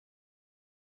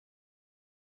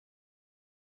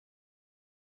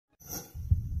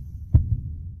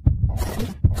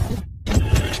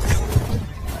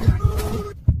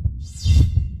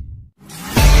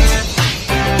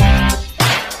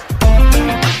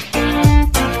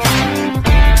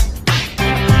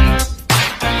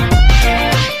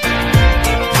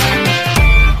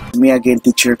me again,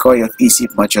 Teacher Koy of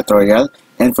EClass Tutorial.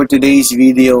 And for today's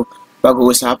video,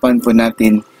 pag-uusapan po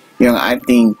natin yung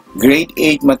ating Grade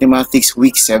 8 Mathematics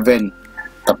Week 7.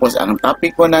 Tapos ang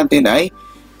topic po natin ay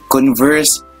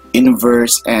Converse,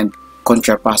 Inverse, and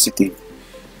Contrapositive.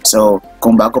 So,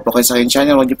 kung bago po kayo sa aking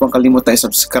channel, huwag niyo pong kalimutan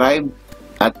i-subscribe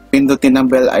at pindutin ang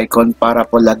bell icon para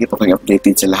po lagi po kayong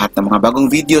updated sa lahat ng mga bagong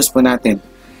videos po natin.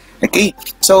 Okay,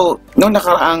 so, noong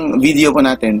nakaraang video po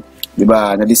natin, di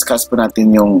ba, na-discuss po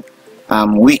natin yung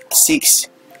week 6,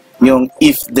 yung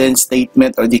if-then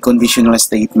statement or the conditional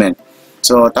statement.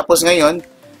 So, tapos ngayon,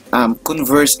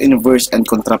 converse, inverse, and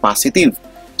contrapositive.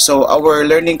 So, our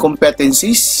learning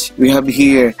competencies, we have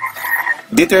here,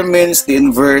 determines the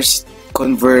inverse,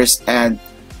 converse, and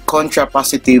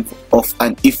contrapositive of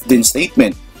an if-then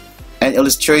statement, and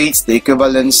illustrates the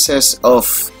equivalences of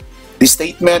the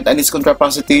statement and its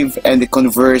contrapositive and the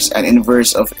converse and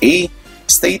inverse of a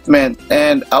statement.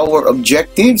 And our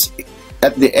objectives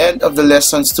at the end of the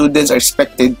lesson, students are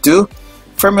expected to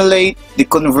formulate the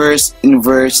converse,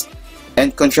 inverse,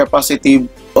 and contrapositive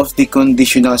of the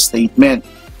conditional statement,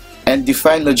 and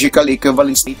define logical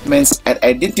equivalent statements and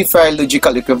identify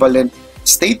logical equivalent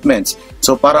statements.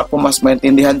 So para po mas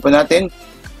maintindihan po natin,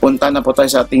 punta na po tayo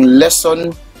sa ating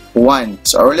lesson 1.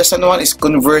 So our lesson 1 is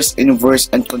converse, inverse,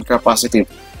 and contrapositive.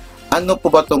 Ano po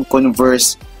ba itong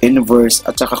converse, inverse,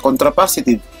 at saka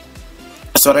contrapositive?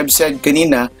 So I've said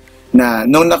kanina na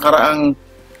nung nakaraang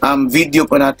video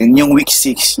po natin, yung week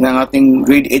 6 ng ating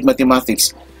grade 8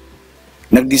 mathematics,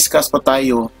 nag-discuss po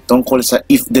tayo tungkol sa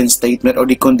if-then statement or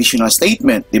the conditional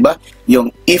statement, di ba?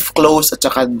 Yung if close at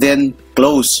saka then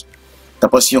close.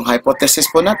 Tapos yung hypothesis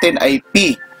po natin ay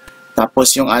P.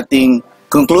 Tapos yung ating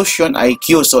conclusion ay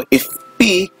Q. So if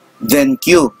P, then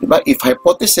Q. Diba? If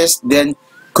hypothesis, then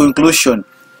conclusion.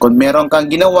 Kung meron kang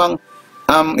ginawang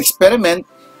experiment,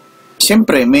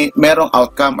 siyempre merong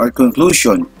outcome or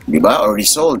conclusion, diba? Or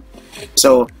result.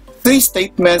 So, three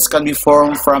statements can be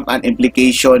formed from an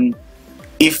implication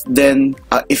if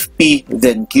P,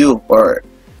 then Q, or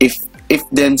if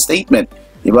then statement,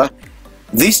 diba?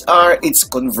 These are its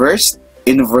converse,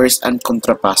 inverse, and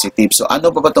contrapositive. So,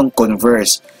 ano ba itong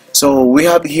converse? So, we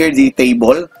have here the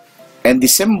table and the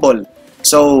symbol.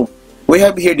 So, we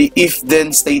have here the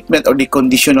if-then statement or the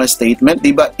conditional statement.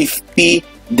 Diba? If P,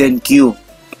 then Q.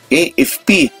 Okay? If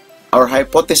P, our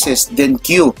hypothesis, then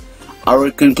Q,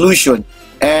 our conclusion.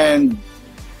 And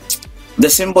the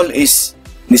symbol is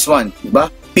this one. Diba?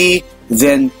 P,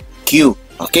 then Q.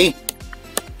 Okay?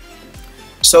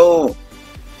 So,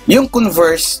 yung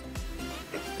converse,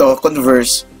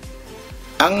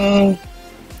 ang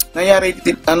nangyari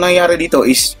dito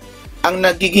is ang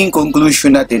nagiging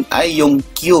conclusion natin ay yung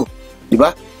Q, di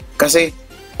ba? Kasi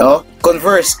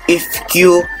converse, if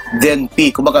Q then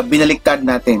P, kumbaga binaliktad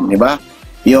natin, di ba?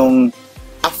 Yung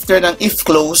after ng if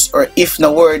close or if na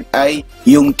word ay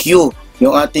yung Q,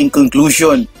 yung ating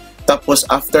conclusion. Tapos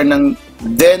after ng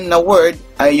then na word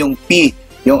ay yung P,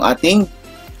 yung ating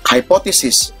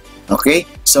hypothesis. Okay?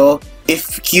 So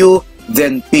if Q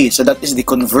then P. So that is the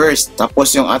converse.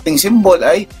 Tapos yung ating symbol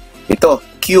ay ito,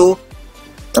 Q,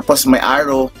 tapos may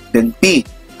arrow, then P.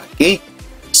 Okay?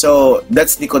 So,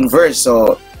 that's the converse.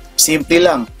 So, simple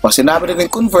lang. Pag sinabi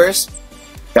natin converse,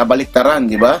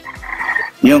 kabaliktaran, di ba?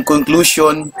 Yung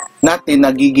conclusion natin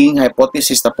nagiging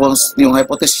hypothesis, tapos yung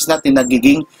hypothesis natin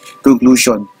nagiging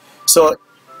conclusion. So,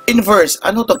 inverse.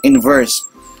 Ano tong inverse?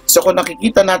 So, kung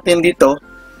nakikita natin dito,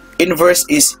 inverse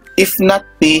is if not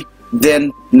P,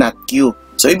 then not Q.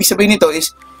 So, ibig sabihin nito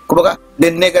is, kumbaga, the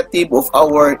negative of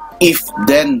our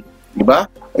if-then. Diba?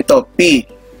 Ito, P.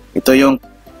 Ito yung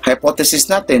hypothesis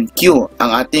natin. Q,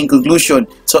 ang ating conclusion.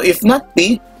 So, if not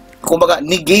P, kumbaga,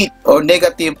 negate or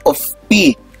negative of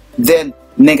P, then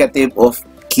negative of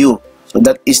Q. So,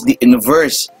 that is the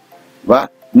inverse.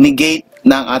 Diba? Negate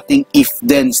ng ating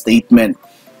if-then statement.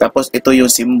 Tapos, ito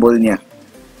yung symbol niya.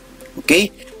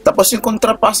 Okay? Tapos, yung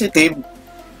contrapositive,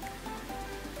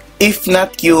 if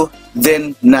not Q,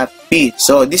 then not P.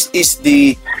 So, this is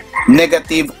the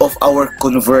negative of our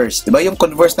converse. Diba? Yung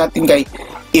converse natin kay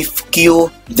if Q,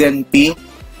 then P.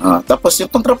 Tapos yung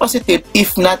contrapositive,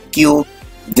 if not Q,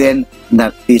 then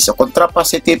not P. So,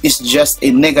 contrapositive is just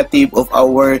a negative of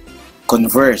our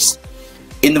converse.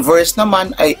 Inverse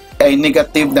naman ay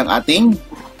negative ng ating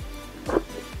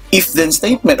if-then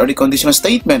statement or the conditional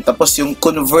statement. Tapos yung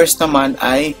converse naman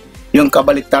ay yung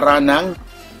kabaliktaran ng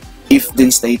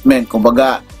if-then statement.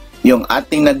 Kumbaga, yung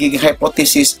ating nagiging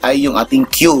hypothesis ay yung ating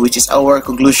Q, which is our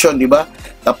conclusion, di ba?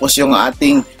 Tapos yung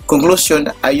ating conclusion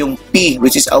ay yung P,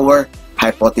 which is our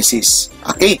hypothesis.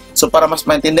 Okay? So, para mas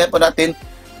maintindihan po natin,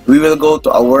 we will go to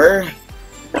our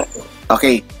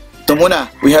ito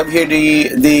muna. We have here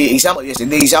the example. Yes,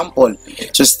 the example.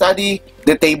 So study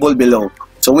the table below.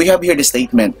 So we have here the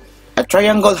statement. A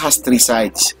triangle has 3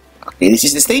 sides. Okay, this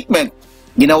is the statement.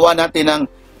 Ginawa natin ng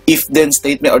if-then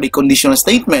statement or the conditional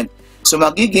statement. So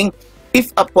magiging,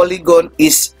 if a polygon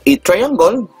is a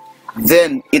triangle,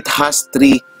 then it has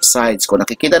 3 sides. Kung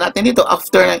nakikita natin dito,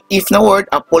 after ng if na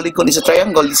word, a polygon is a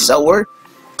triangle, this is our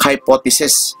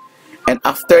hypothesis. And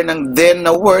after ng then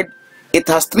na word, it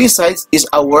has 3 sides is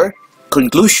our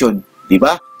conclusion.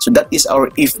 Diba? So that is our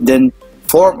if-then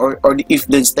form or the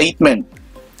if-then statement.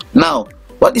 Now,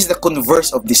 what is the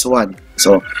converse of this one?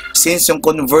 So, since yung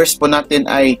converse po natin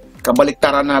ay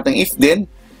kabaliktaran natin if-then,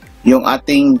 yung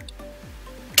ating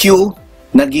Q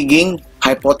nagiging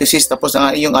hypothesis, tapos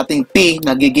yung ating P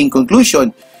nagiging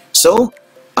conclusion. So,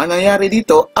 ang nangyari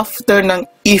dito, after ng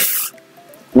if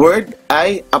word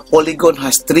ay a polygon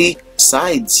has 3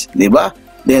 sides. Diba?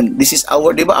 Then, this is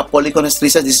our, diba? A polygon has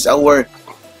 3 sides. This is our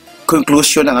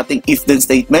conclusion ng ating if-then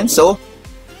statement. So,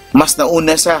 mas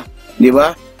nauna sa,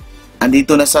 diba?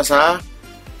 Andito na sa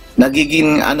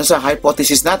nagiging sa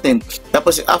hypothesis natin.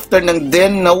 Tapos after ng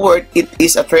then na word, it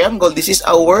is a triangle. This is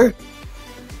our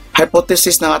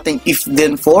hypothesis ng ating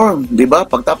if-then form, 'di ba?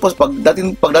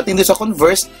 Pagdating dito sa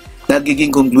converse,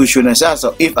 nagiging conclusion na siya.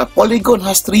 So if a polygon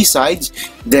has 3 sides,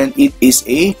 then it is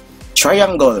a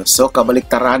triangle. So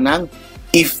kabaliktaran ng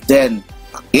if-then.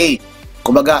 Okay.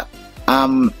 Kumbaga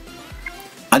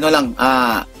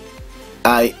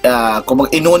kung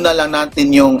inuna lang natin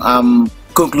yung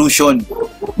conclusion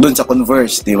dun sa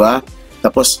converse, di ba?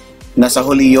 Tapos nasa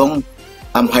huli yung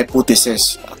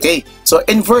hypothesis. Okay? So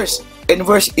inverse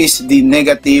is the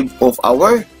negative of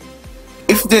our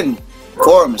if-then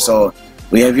form. So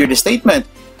we have here the statement,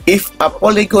 if a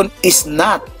polygon is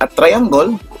not a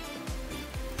triangle,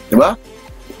 di ba?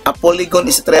 A polygon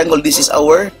is a triangle, this is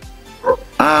our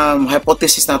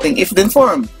hypothesis nating if-then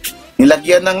form.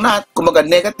 Nilagyan ng not, kumaga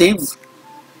negative.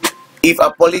 If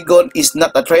a polygon is not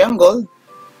a triangle,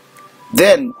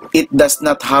 then it does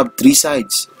not have 3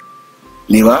 sides.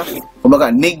 Di ba? Kumbaga,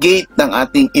 negate ng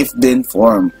ating if-then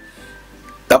form.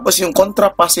 Tapos yung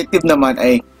contrapositive naman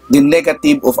ay the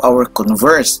negative of our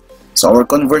converse. So our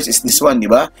converse is this one, di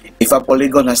ba? If a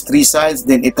polygon has 3 sides,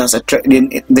 then it has then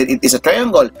it is a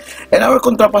triangle. And our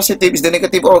contrapositive is the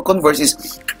negative of our converse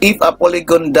is if a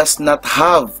polygon does not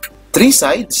have 3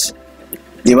 sides,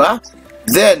 di ba?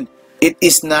 Then it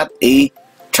is not a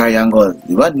triangle.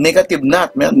 Diba? Negative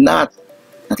not. Not.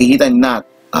 Nakikita not.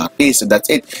 Okay, so that's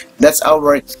it. That's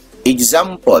our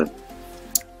example.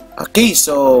 Okay,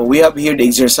 so we have here the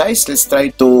exercise. Let's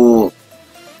try to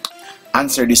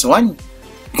answer this one.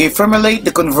 Okay, formulate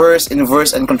the converse,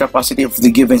 inverse, and contrapositive of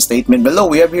the given statement below.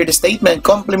 We have here the statement,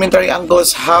 complementary angles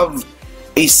have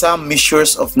a sum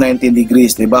measures of 90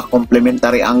 degrees. Diba?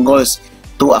 Complementary angles.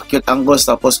 2 acute angles.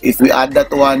 Tapos if we add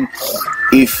that one,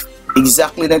 if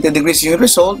exactly 90 degrees yung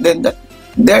result, then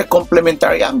they're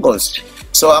complementary angles.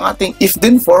 So, ang ating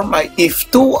if-then form ay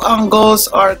if 2 angles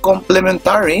are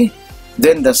complementary,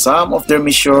 then the sum of their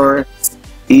measure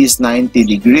is 90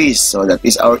 degrees. So, that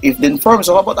is our if-then form.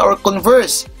 So, how about our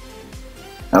converse?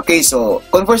 Okay, so,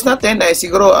 converse natin ay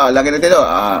siguro, lagyan natin ito,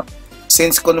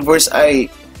 since converse ay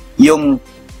yung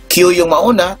Q yung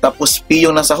mauna, tapos P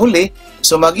yung nasa huli,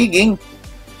 so magiging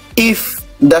if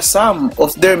the sum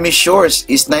of their measures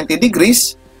is 90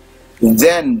 degrees,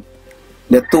 then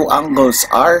the 2 angles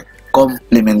are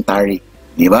complementary.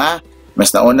 Di ba? Mas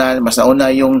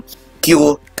nauna yung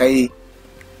Q kay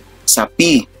sa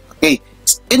P. Okay.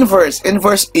 Inverse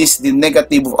is the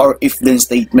negative of our if-then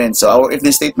statement. So our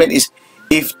if-then statement is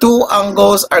if 2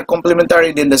 angles are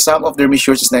complementary, then the sum of their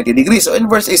measures is 90 degrees. So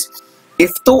inverse is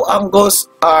if 2 angles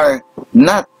are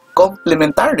not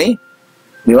complementary,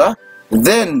 di ba?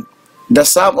 Then the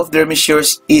sum of their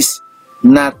measures is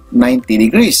not 90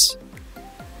 degrees.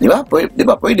 Diba?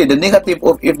 Diba? Pwede. The negative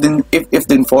of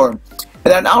if-then form. And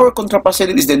then our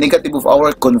contrapositive is the negative of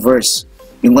our converse.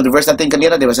 Yung converse natin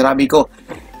kanina, diba? Sinabi ko,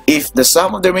 if the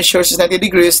sum of their measures is 90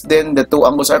 degrees, then the 2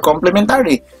 angles are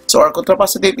complementary. So our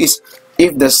contrapositive is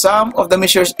if the sum of the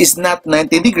measures is not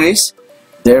 90 degrees,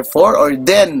 therefore, or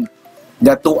then,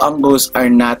 the 2 angles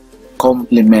are not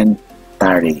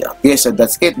complementary. Okay, so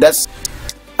that's it. That's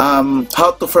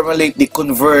how to formulate the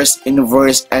converse,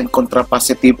 inverse, and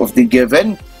contrapositive of the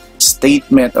given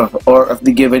statement or of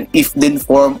the given if-then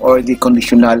form or the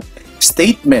conditional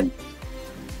statement.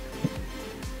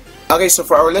 Okay, so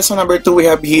for our lesson number 2, we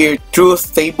have here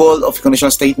truth table of conditional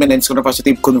statement and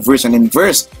contrapositive, converse, and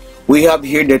inverse. We have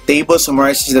here the table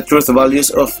summarizes the truth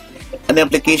values of an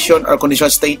application or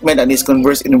conditional statement and its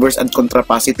converse, inverse, and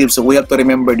contrapositive. So we have to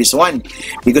remember this one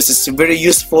because it's very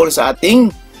useful sa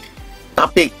ating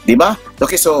topic, di ba?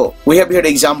 Okay, so we have here the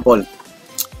example.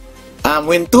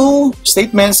 When two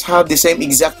statements have the same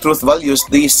exact truth values,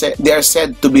 they are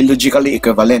said to be logically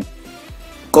equivalent.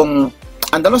 Kung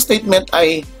ang dalawang statement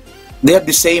ay they have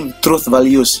the same truth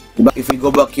values, diba? If we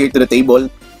go back here to the table,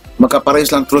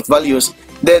 magkaparehas lang truth values,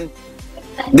 then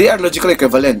they are logically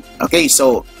equivalent. Okay,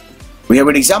 so we have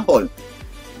an example.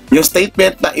 Yung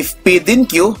statement na if P then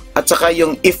Q at saka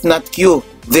yung if not Q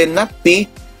then not P,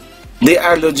 they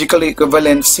are logically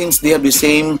equivalent since they have the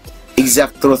same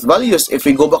exact truth values. If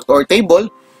we go back to our table,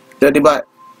 diba,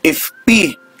 if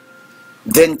P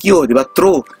then Q, diba,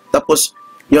 true. Tapos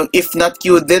yung if not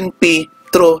Q then P,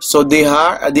 true. So they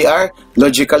are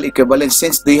logically equivalent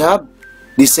since they have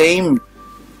the same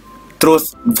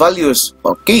truth values.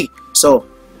 Okay, so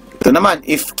ito naman,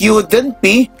 if Q then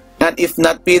P and if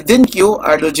not P then Q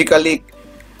are logically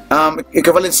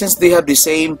equivalent since they have the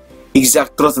same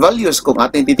exact truth values. Kung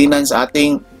ating titingnan sa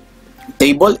ating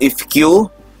table, if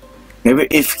Q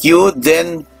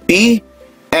then P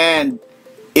and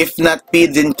if not P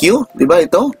then Q, di ba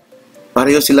ito?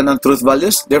 Pareho sila ng truth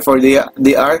values, therefore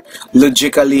they are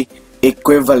logically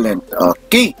equivalent.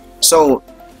 Okay, so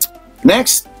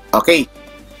next, okay,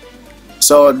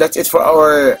 so that's it for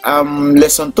our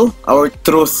lesson 2, our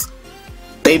truth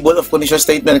table of conditional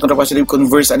statement, contrapositive,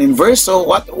 converse, and inverse. So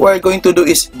what we're going to do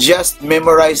is just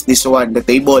memorize this one, the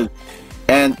table,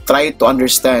 and try to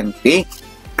understand. Okay,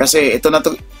 kasi ito na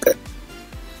to,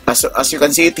 as you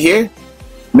can see it here,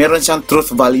 meron siyang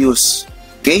truth values.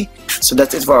 Okay, so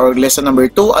that's it for our lesson number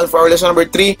 2. And for our lesson number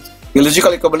 3, the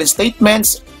logical equivalent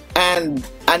statements and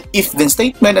an if-then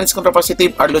statement and its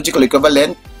contrapositive are logical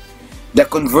equivalent. The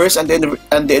converse and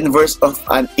the inverse of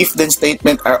an if-then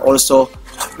statement are also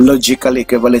logically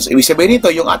equivalent. So, ibig sabihin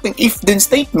nito, yung ating if-then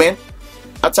statement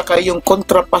at saka yung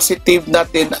contrapositive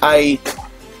natin ay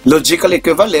logically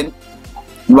equivalent.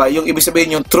 Diba? Yung ibig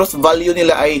sabihin, yung truth value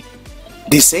nila ay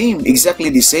the same, exactly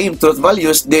the same truth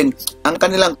values, then ang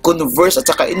kanilang converse at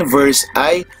saka inverse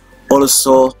ay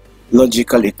also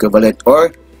logical equivalent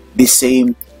or the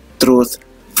same truth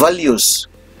values.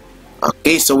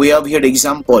 Okay, so we have here the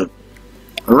example.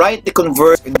 Write the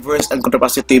converse, inverse, and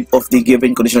contrapositive of the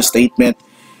given conditional statement.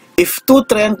 If two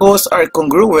triangles are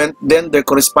congruent, then their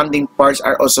corresponding parts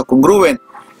are also congruent,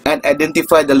 and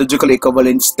identify the logically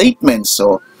equivalent statements.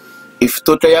 So if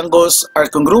two triangles are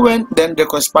congruent, then their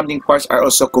corresponding parts are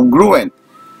also congruent.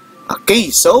 Okay,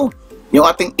 so yung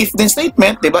ating if-then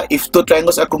statement, diba? If two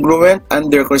triangles are congruent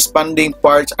and their corresponding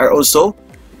parts are also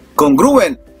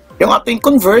congruent. Yung ating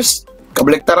converse,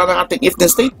 kabaliktaran ng ating if-then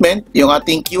statement, yung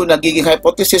ating Q nagiging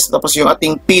hypothesis, tapos yung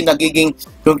ating P nagiging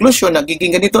conclusion,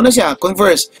 nagiging ganito na siya,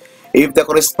 converse. If the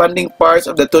corresponding parts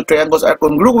of the two triangles are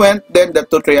congruent, then the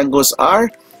two triangles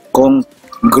are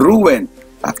congruent.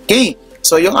 Okay.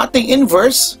 So, yung ating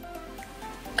inverse,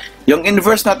 yung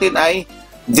inverse natin ay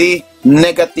the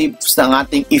negatives ng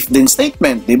ating if-then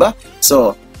statement, di ba?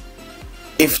 So,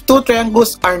 if two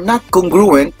triangles are not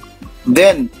congruent,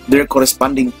 then their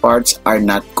corresponding parts are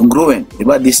not congruent, di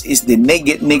ba? This is the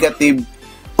negative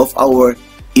of our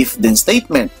if-then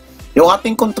statement. Yung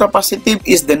ating contrapositive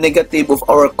is the negative of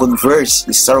our converse.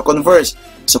 This is our converse.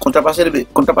 So,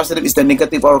 contrapositive is the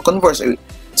negative of our converse.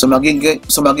 So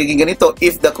magiging ganito,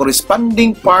 if the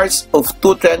corresponding parts of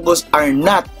two triangles are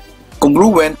not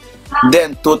congruent,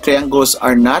 then two triangles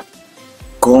are not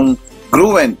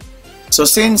congruent. So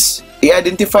since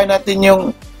i-identify natin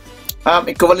yung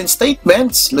equivalent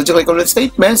statements, logical equivalent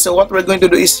statements, so what we're going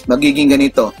to do is magiging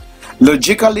ganito.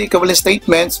 Logically equivalent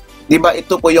statements, di ba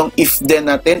ito po yung if-then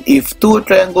natin. If two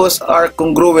triangles are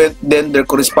congruent, then their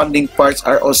corresponding parts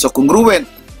are also congruent.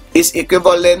 Is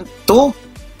equivalent to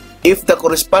if the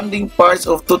corresponding parts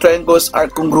of two triangles are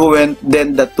congruent,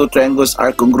 then the two triangles are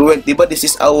congruent. Diba? This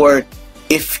is our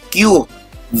if Q,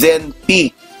 then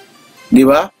P.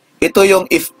 Diba? Ito yung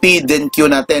if P, then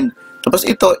Q natin. Tapos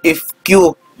ito, if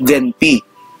Q, then P.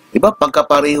 Diba?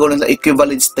 Pagkapareho lang sa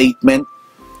equivalent statement.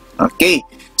 Okay.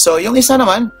 So, yung isa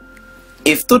naman,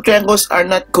 if two triangles are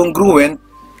not congruent,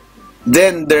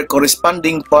 then their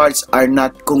corresponding parts are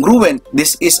not congruent.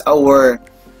 This is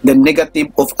the negative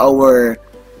of our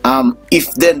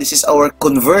if-then. This is our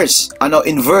converse. Ano?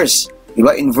 Inverse.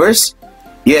 Diba? Inverse?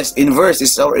 Yes, inverse.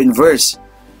 This is our inverse.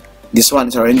 This one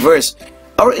is our inverse.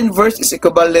 Our inverse is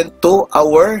equivalent to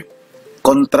our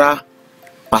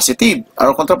contrapositive.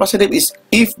 Our contrapositive is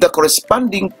if the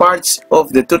corresponding parts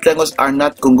of the two triangles are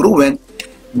not congruent,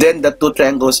 then the two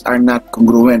triangles are not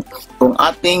congruent. Kung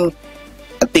ating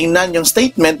tingnan yung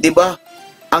statement, di ba?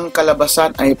 Ang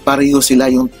kalabasan ay pareho sila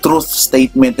yung truth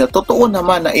statement. Na totoo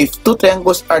naman na if two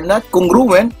triangles are not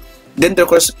congruent, then their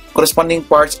corresponding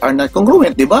parts are not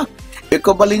congruent, di ba?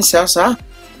 equivalent siya sa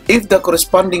if the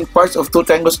corresponding parts of two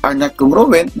triangles are not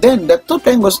congruent, then the two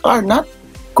triangles are not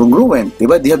congruent.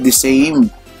 Diba? They have the same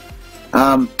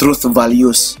truth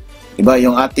values. Diba?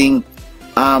 Yung ating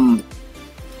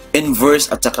inverse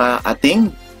at saka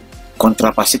ating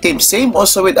contrapositive. Same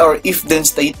also with our if-then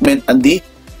statement and the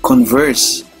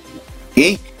converse.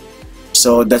 Okay?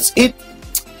 So, that's it.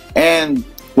 And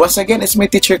once again, it's my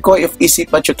teacher Koy of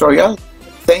EClass tutorial.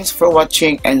 Thanks for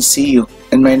watching and see you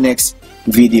in my next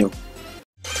video.